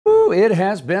Whew, it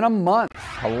has been a month.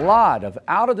 A lot of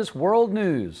out-of-this-world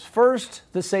news. First,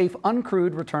 the safe,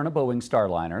 uncrewed return of Boeing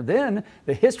Starliner. Then,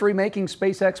 the history-making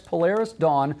SpaceX Polaris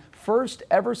Dawn first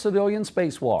ever civilian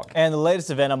spacewalk. And the latest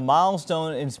event, a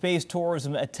milestone in space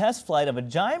tourism, a test flight of a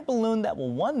giant balloon that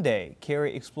will one day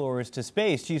carry explorers to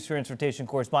space. Chief Transportation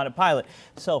Correspondent pilot,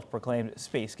 self-proclaimed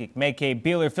space geek MayCay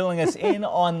Beeler filling us in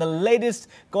on the latest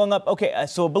going up. Okay,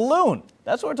 so a balloon.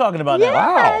 That's what we're talking about now.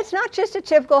 Wow. It's not just a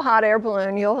typical hot air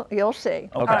balloon. You'll see. Okay.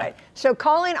 All right. So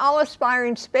calling all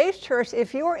aspiring space tourists,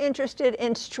 if you're interested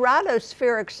in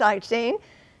stratospheric sightseeing,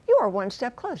 you are one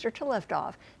step closer to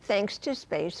liftoff, thanks to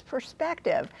Space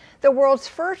Perspective. The world's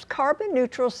first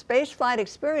carbon-neutral spaceflight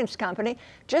experience company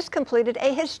just completed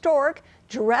a historic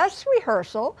dress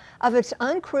rehearsal of its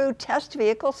uncrewed test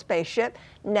vehicle spaceship,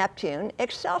 Neptune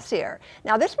Excelsior.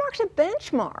 Now, this marks a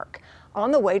benchmark on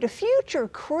the way to future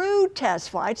crewed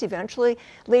test flights, eventually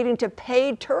leading to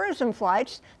paid tourism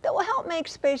flights that will help make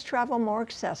space travel more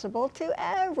accessible to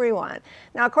everyone.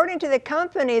 Now, according to the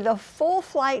company, the full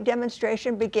flight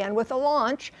demonstration began with a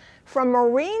launch from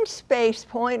Marine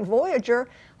Spacepoint Voyager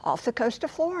off the coast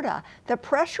of Florida. The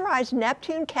pressurized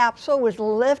Neptune capsule was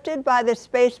lifted by the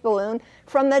space balloon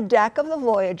from the deck of the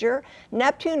Voyager.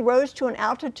 Neptune rose to an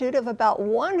altitude of about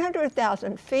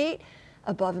 100,000 feet,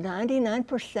 above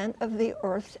 99% of the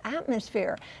Earth's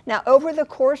atmosphere. Now, over the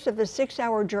course of the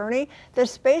 6-hour journey, the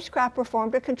spacecraft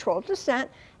performed a controlled descent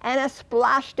and a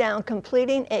splashdown,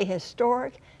 completing a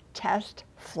historic test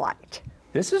flight.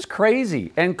 This is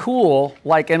crazy and cool,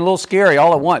 and a little scary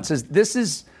all at once.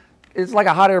 It's like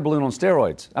a hot air balloon on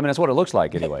steroids. I mean, that's what it looks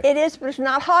like anyway. It is, but it's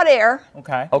not hot air.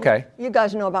 Okay. Okay. You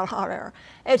guys know about hot air.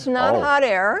 It's not hot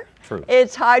air. True.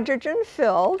 It's hydrogen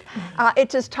filled.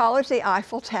 It's as tall as the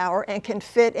Eiffel Tower and can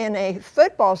fit in a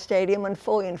football stadium when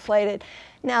fully inflated.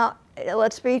 Now,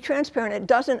 let's be transparent. It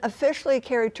doesn't officially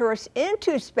carry tourists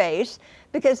into space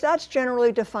because that's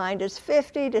generally defined as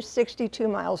 50 to 62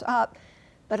 miles up,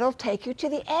 but it'll take you to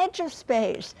the edge of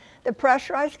space. The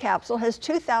pressurized capsule has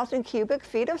 2,000 cubic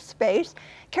feet of space,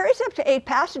 carries up to 8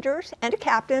 passengers and a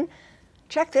captain.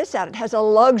 Check this out, it has a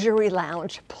luxury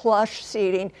lounge, plush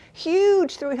seating,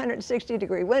 huge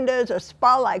 360-degree windows, a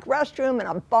spa-like restroom and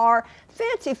a bar,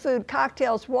 fancy food,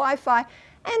 cocktails, Wi-Fi,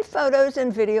 and photos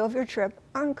and video of your trip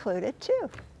are included too.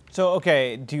 So,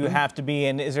 okay, do you have to be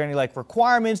is there any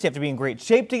requirements? Do you have to be in great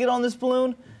shape to get on this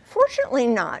balloon? Fortunately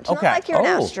not. It's not like you're an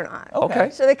astronaut. Okay.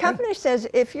 So the company says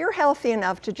if you're healthy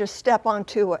enough to just step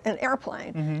onto an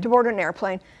airplane, to board an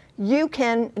airplane, you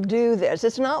can do this.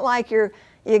 It's not like you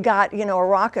got, a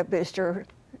rocket booster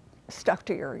stuck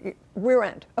to your rear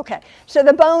end. Okay, so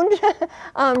the bone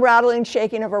rattling,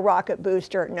 shaking of a rocket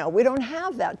booster, no, we don't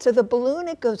have that. So the balloon,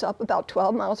 it goes up about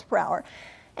 12 miles per hour.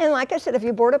 And like I said, if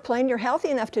you board a plane, you're healthy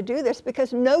enough to do this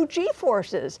because no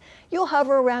G-forces. You'll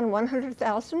hover around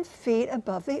 100,000 feet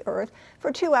above the Earth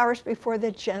for 2 hours before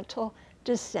the gentle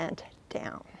descent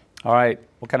down. All right,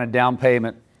 what kind of down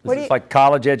payment? Is this like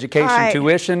college education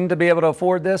tuition to be able to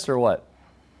afford this or what?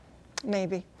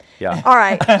 Maybe. Yeah. All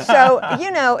right, so,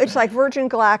 it's like Virgin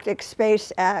Galactic,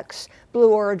 SpaceX, Blue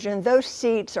Origin. Those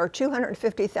seats are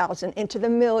 250,000 into the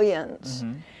millions.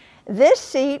 This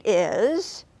seat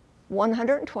is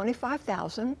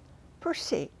 125,000 per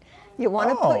seat. You want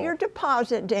to put your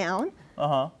deposit down.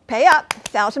 Pay up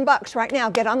 $1,000 right now.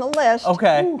 Get on the list.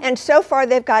 Okay. And so far,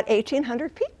 they've got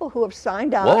 1,800 people who have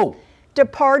signed up. Whoa.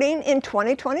 Departing in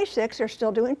 2026, they're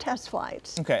still doing test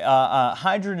flights. Okay,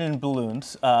 hydrogen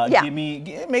balloons. Make me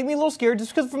a little scared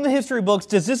just because from the history books.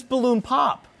 Does this balloon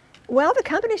pop? Well, the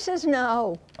company says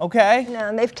no. Okay. No,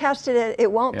 and they've tested it. It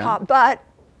won't pop, but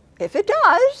if it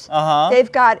does,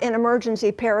 they've got an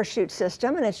emergency parachute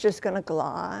system, and it's just going to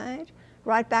glide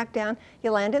right back down.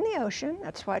 You land in the ocean.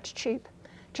 That's why it's cheap.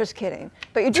 Just kidding.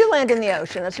 But you do land in the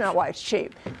ocean. That's not why it's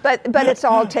cheap. But it's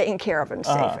all taken care of and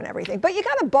safe and everything. But you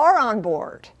got a bar on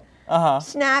board.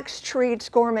 Snacks, treats,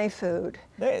 gourmet food.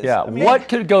 Yeah. What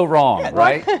could go wrong,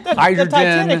 right? Hydrogen. The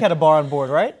Titanic had a bar on board,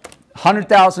 right?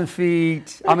 100,000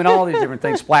 feet. I mean, all these different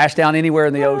things. Splash down anywhere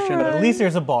in the ocean. But at least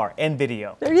there's a bar and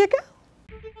video. There you go.